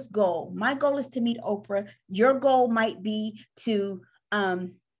have this goal. My goal is to meet Oprah. Your goal might be to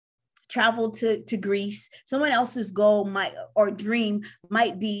travel to Greece. Someone else's goal or dream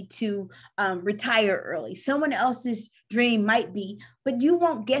might be to retire early. Someone else's dream might be, but you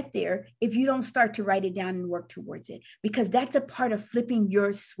won't get there if you don't start to write it down and work towards it, because that's a part of flipping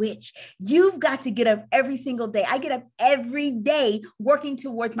your switch. You've got to get up every single day. I get up every day working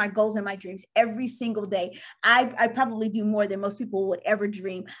towards my goals and my dreams every single day. I probably do more than most people would ever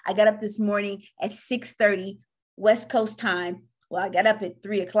dream. I got up this morning at 6:30 West Coast time. Well, I got up at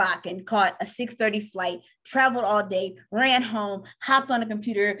 3:00 and caught a 6:30 flight, traveled all day, ran home, hopped on a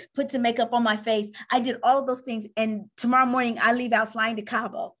computer, put some makeup on my face. I did all of those things. And tomorrow morning, I leave out flying to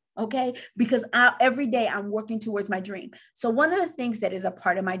Cabo, okay? Because every day I'm working towards my dream. So one of the things that is a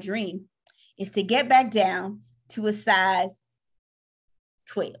part of my dream is to get back down to a size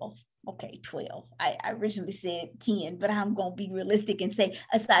 12. Okay, 12. I originally said 10, but I'm going to be realistic and say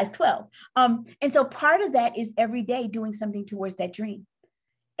a size 12. And so part of that is every day doing something towards that dream.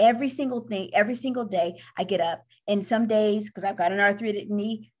 Every single day I get up, and some days, because I've got an arthritic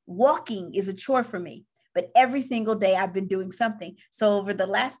knee, walking is a chore for me. But every single day I've been doing something. So over the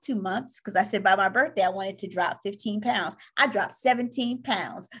last 2 months, because I said by my birthday, I wanted to drop 15 pounds. I dropped 17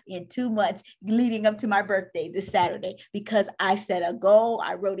 pounds in 2 months leading up to my birthday this Saturday, because I set a goal.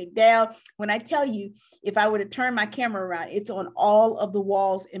 I wrote it down. When I tell you, if I were to turn my camera around, it's on all of the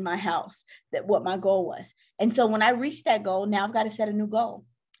walls in my house, that what my goal was. And so when I reach that goal, now I've got to set a new goal.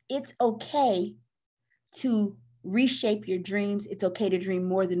 It's okay to reshape your dreams. It's okay to dream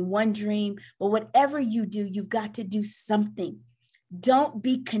more than one dream, but whatever you do, you've got to do something. Don't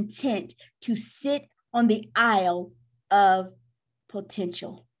be content to sit on the aisle of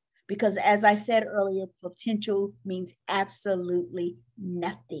potential, because as I said earlier, potential means absolutely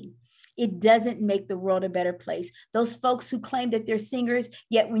nothing. It doesn't make the world a better place. Those folks who claim that they're singers,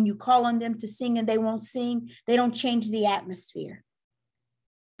 yet when you call on them to sing and they won't sing, they don't change the atmosphere.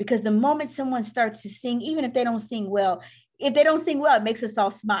 Because the moment someone starts to sing, even if they don't sing well, it makes us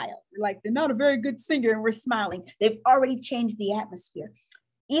all smile. We're like, they're not a very good singer, and we're smiling. They've already changed the atmosphere.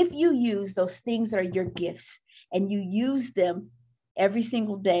 If you use those things that are your gifts and you use them every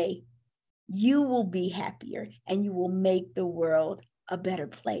single day, you will be happier and you will make the world a better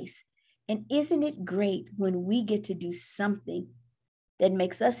place. And isn't it great when we get to do something that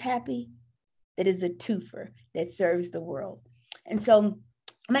makes us happy, that is a twofer, that serves the world? And so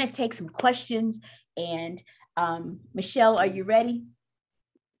I'm going to take some questions, and Michelle, are you ready?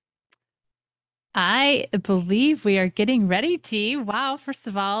 I believe we are getting ready, T. Wow. First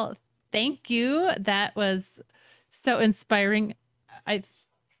of all, thank you. That was so inspiring. I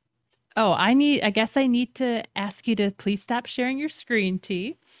guess I need to ask you to please stop sharing your screen,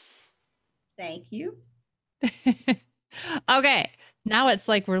 T. Thank you. Okay. Now it's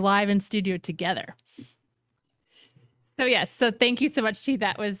like we're live in studio together. So yes, so thank you so much, T.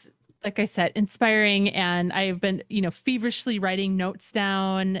 That was, like I said, inspiring. And I've been, feverishly writing notes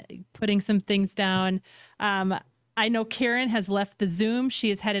down, putting some things down. I know Karen has left the Zoom.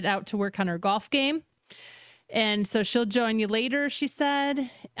 She is headed out to work on her golf game. And so she'll join you later, she said.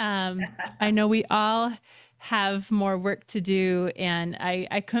 I know we all have more work to do, and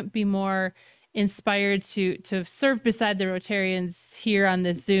I couldn't be more inspired to serve beside the Rotarians here on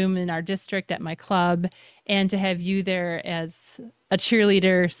this Zoom in our district at my club, and to have you there as a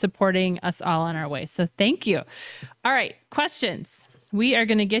cheerleader supporting us all on our way. So thank you. All right, questions. We are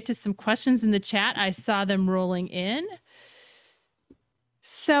going to get to some questions in the chat. I saw them rolling in.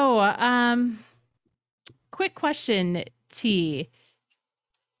 So, quick question, T.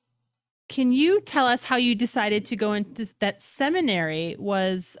 Can you tell us how you decided to go into that seminary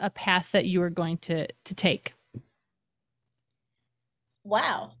was a path that you were going to take?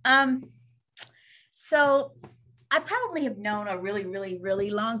 Wow. So I probably have known a really, really, really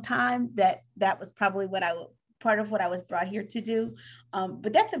long time that was probably part of what I was brought here to do.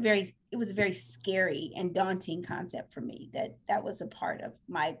 But it was a very scary and daunting concept for me that was a part of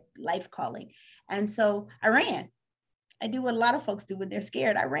my life calling. And so I ran. I do what a lot of folks do when they're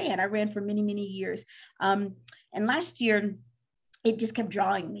scared. I ran for many, many years. And last year, it just kept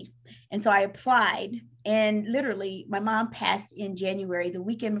drawing me. And so I applied, and literally my mom passed in January, the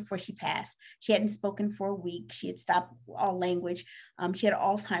weekend before she passed. She hadn't spoken for a week. She had stopped all language. She had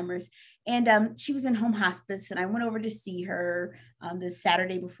Alzheimer's, and she was in home hospice. And I went over to see her the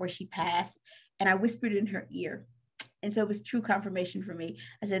Saturday before she passed, and I whispered in her ear. And so it was true confirmation for me.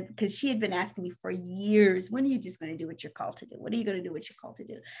 I said, because she had been asking me for years, when are you just going to do what you're called to do? What are you going to do what you're called to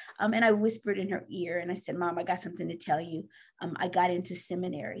do? And I whispered in her ear and I said, Mom, I got something to tell you. I got into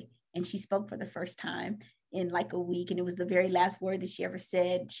seminary. And she spoke for the first time in like a week. And it was the very last word that she ever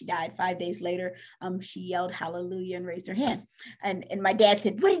said. She died 5 days later. She yelled hallelujah and raised her hand. And my dad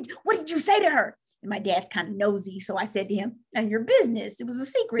said, what did you say to her? And my dad's kind of nosy. So I said to him, none of your business. It was a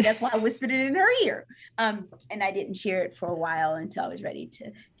secret. That's why I whispered it in her ear. And I didn't share it for a while until I was ready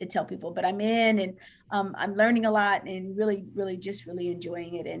to tell people. But I'm in, and I'm learning a lot, and really, really just really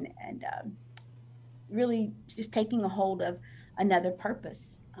enjoying it, and really just taking a hold of another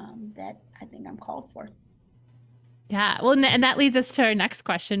purpose that I think I'm called for. Yeah. Well, and that leads us to our next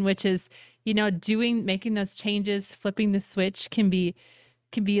question, which is, making those changes, flipping the switch can be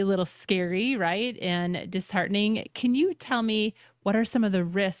a little scary, right? And disheartening. Can you tell me what are some of the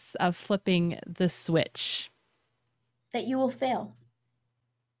risks of flipping the switch? That you will fail.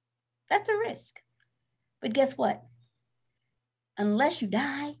 That's a risk. But guess what? Unless you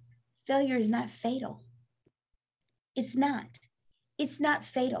die, failure is not fatal. It's not. It's not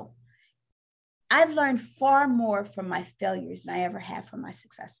fatal. I've learned far more from my failures than I ever have from my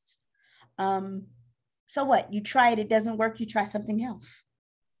successes. So what? You try it doesn't work, you try something else.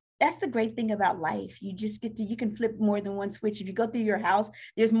 That's the great thing about life. You just you can flip more than one switch. If you go through your house,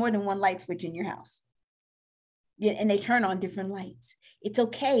 there's more than one light switch in your house. Yeah, and they turn on different lights. It's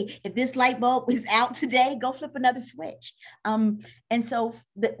okay. If this light bulb is out today, go flip another switch. And so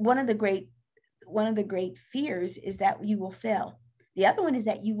one of the great fears is that you will fail. The other one is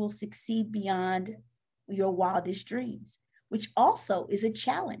that you will succeed beyond your wildest dreams, which also is a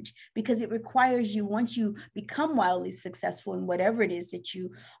challenge because it requires you, once you become wildly successful in whatever it is that you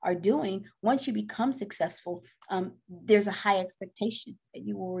are doing, once you become successful, there's a high expectation that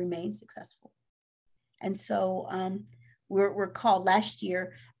you will remain successful. And so we're called last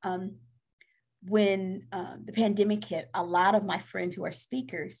year when the pandemic hit, a lot of my friends who are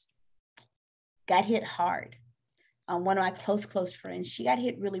speakers got hit hard. One of my close friends, she got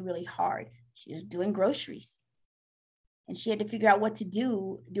hit really, really hard. She was doing groceries. And she had to figure out what to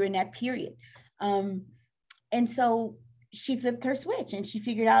do during that period. And so she flipped her switch and she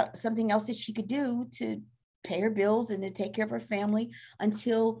figured out something else that she could do to pay her bills and to take care of her family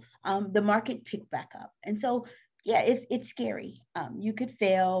until the market picked back up. And so, yeah, it's scary. You could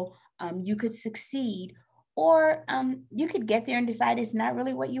fail, you could succeed, or you could get there and decide it's not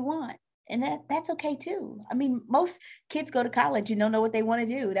really what you want. And that's okay too. I mean, most kids go to college and don't know what they want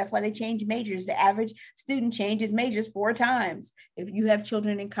to do. That's why they change majors. The average student changes majors 4 times. If you have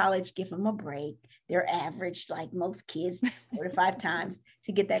children in college, give them a break. They're averaged, like most kids, 4 to 5 times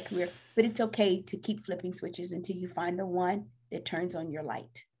to get that career. But it's okay to keep flipping switches until you find the one that turns on your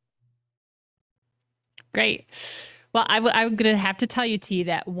light. Great. Well, I'm going to have to tell you, T,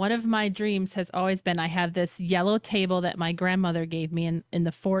 that one of my dreams has always been, I have this yellow table that my grandmother gave me in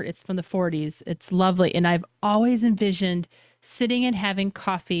the fort. It's from the 40s. It's lovely. And I've always envisioned sitting and having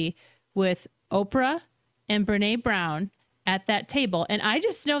coffee with Oprah and Brene Brown at that table. And I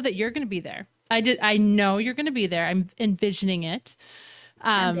just know that you're going to be there. I know you're going to be there. I'm envisioning it.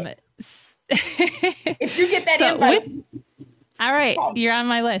 If you get that invite. All right, you're on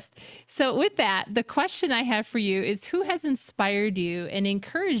my list. So with that, the question I have for you is, who has inspired you and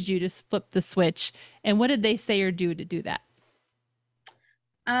encouraged you to flip the switch? And what did they say or do to do that?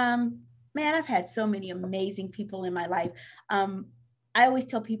 Man, I've had so many amazing people in my life. I always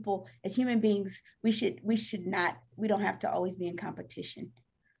tell people, as human beings, we don't have to always be in competition.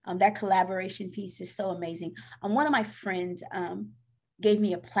 That collaboration piece is so amazing. One of my friends, gave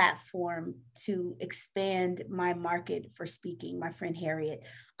me a platform to expand my market for speaking, my friend Harriet.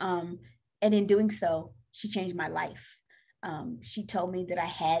 And in doing so, she changed my life. She told me that I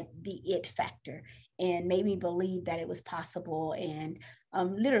had the it factor and made me believe that it was possible, and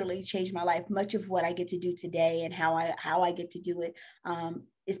literally changed my life. Much of what I get to do today and how I get to do it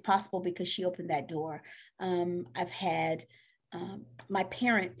is possible because she opened that door. I've had my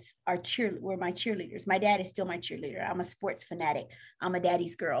parents were my cheerleaders. My dad is still my cheerleader. I'm a sports fanatic. I'm a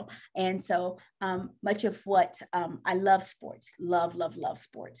daddy's girl. And so much of what I love sports, love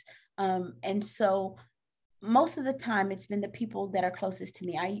sports. And so most of the time it's been the people that are closest to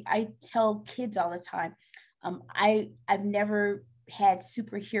me. I tell kids all the time, I've never had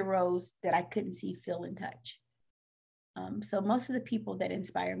superheroes that I couldn't see, feel, and touch. So most of the people that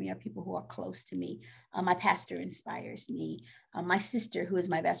inspire me are people who are close to me. My pastor inspires me. My sister, who is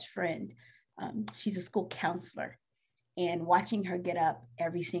my best friend, she's a school counselor, and watching her get up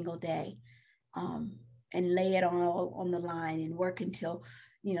every single day and lay it all on the line and work until,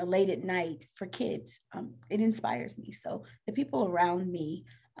 late at night for kids, it inspires me. So the people around me,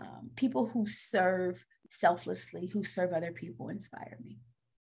 people who serve selflessly, who serve other people, inspire me.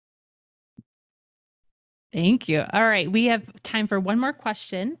 Thank you. All right. We have time for one more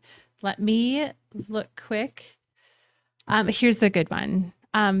question. Let me look quick. Here's a good one.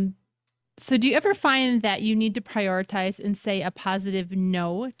 So do you ever find that you need to prioritize and say a positive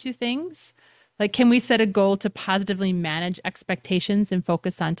no to things? Like, can we set a goal to positively manage expectations and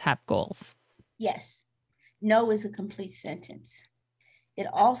focus on top goals? Yes. No is a complete sentence. It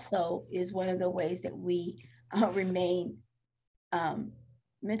also is one of the ways that we remain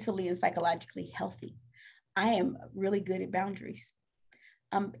mentally and psychologically healthy. I am really good at boundaries.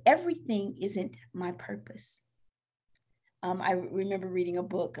 Everything isn't my purpose. I remember reading a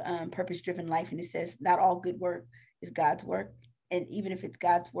book, Purpose Driven Life, and it says, not all good work is God's work. And even if it's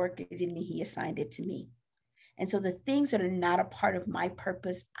God's work, it didn't mean he assigned it to me. And so the things that are not a part of my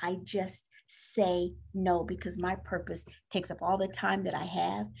purpose, I just say no, because my purpose takes up all the time that I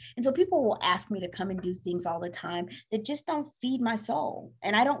have. And so people will ask me to come and do things all the time that just don't feed my soul.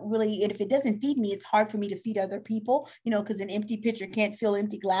 And I don't really, and if it doesn't feed me, it's hard for me to feed other people, because an empty pitcher can't fill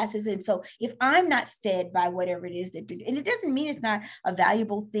empty glasses. And so if I'm not fed by whatever it is that, and it doesn't mean it's not a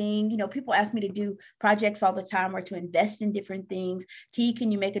valuable thing. People ask me to do projects all the time or to invest in different things. T,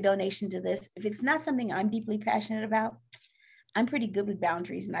 can you make a donation to this? If it's not something I'm deeply passionate about, I'm pretty good with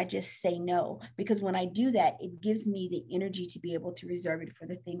boundaries, and I just say no, because when I do that, it gives me the energy to be able to reserve it for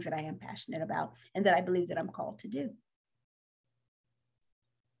the things that I am passionate about and that I believe that I'm called to do.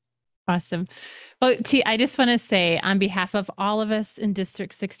 Awesome. Well, T, I just want to say on behalf of all of us in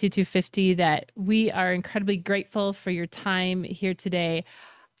District 6250 that we are incredibly grateful for your time here today.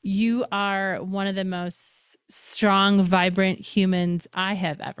 You are one of the most strong, vibrant humans I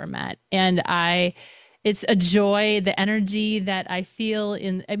have ever met. And it's a joy, the energy that I feel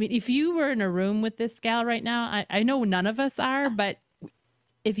if you were in a room with this gal right now, I know none of us are, but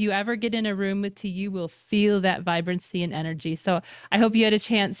if you ever get in a room with T, you will feel that vibrancy and energy. So I hope you had a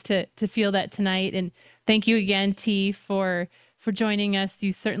chance to feel that tonight. And thank you again, T, for joining us.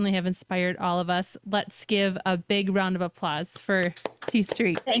 You certainly have inspired all of us. Let's give a big round of applause for Tei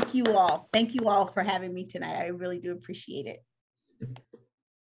Street. Thank you all. Thank you all for having me tonight. I really do appreciate it.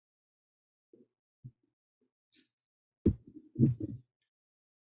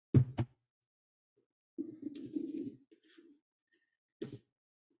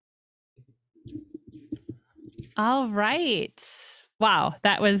 All right. Wow,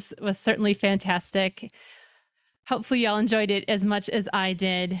 that was certainly fantastic. Hopefully y'all enjoyed it as much as I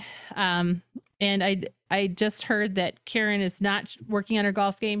did. And I just heard that Karen is not working on her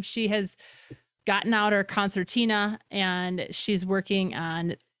golf game. She has gotten out her concertina and she's working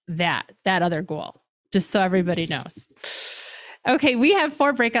on that other goal, just so everybody knows. Okay, we have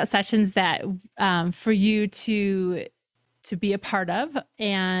 4 breakout sessions that for you to be a part of,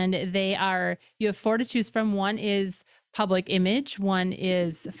 and you have 4 to choose from. One is public image, one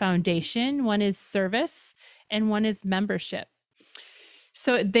is foundation, one is service, and one is membership.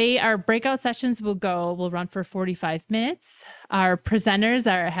 So our breakout sessions will run for 45 minutes. Our presenters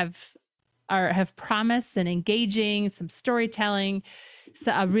have promise and engaging, some storytelling.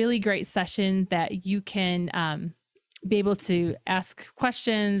 So a really great session that you can be able to ask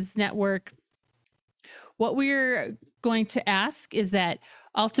questions, network. What we're going to ask is that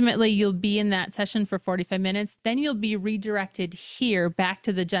ultimately you'll be in that session for 45 minutes. Then you'll be redirected here back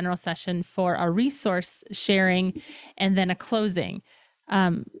to the general session for a resource sharing and then a closing.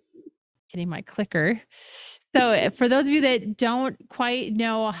 Getting my clicker. So for those of you that don't quite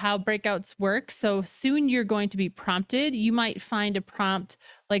know how breakouts work, so soon you're going to be prompted. You might find a prompt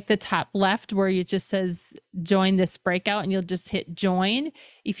like the top left where it just says join this breakout, and you'll just hit join.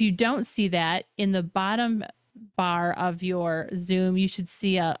 If you don't see that, in the bottom bar of your Zoom, you should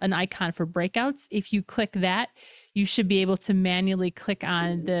see an icon for breakouts. If you click that, you should be able to manually click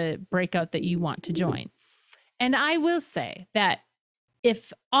on the breakout that you want to join. And I will say that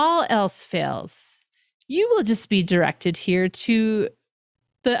if all else fails, you will just be directed here to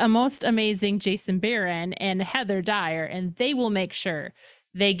the most amazing Jason Barron and Heather Dyer, and they will make sure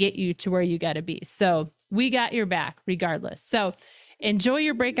they get you to where you got to be. So we got your back regardless. So enjoy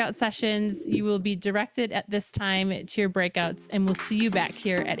your breakout sessions. You will be directed at this time to your breakouts, and we'll see you back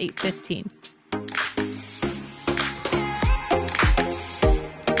here at 8:15.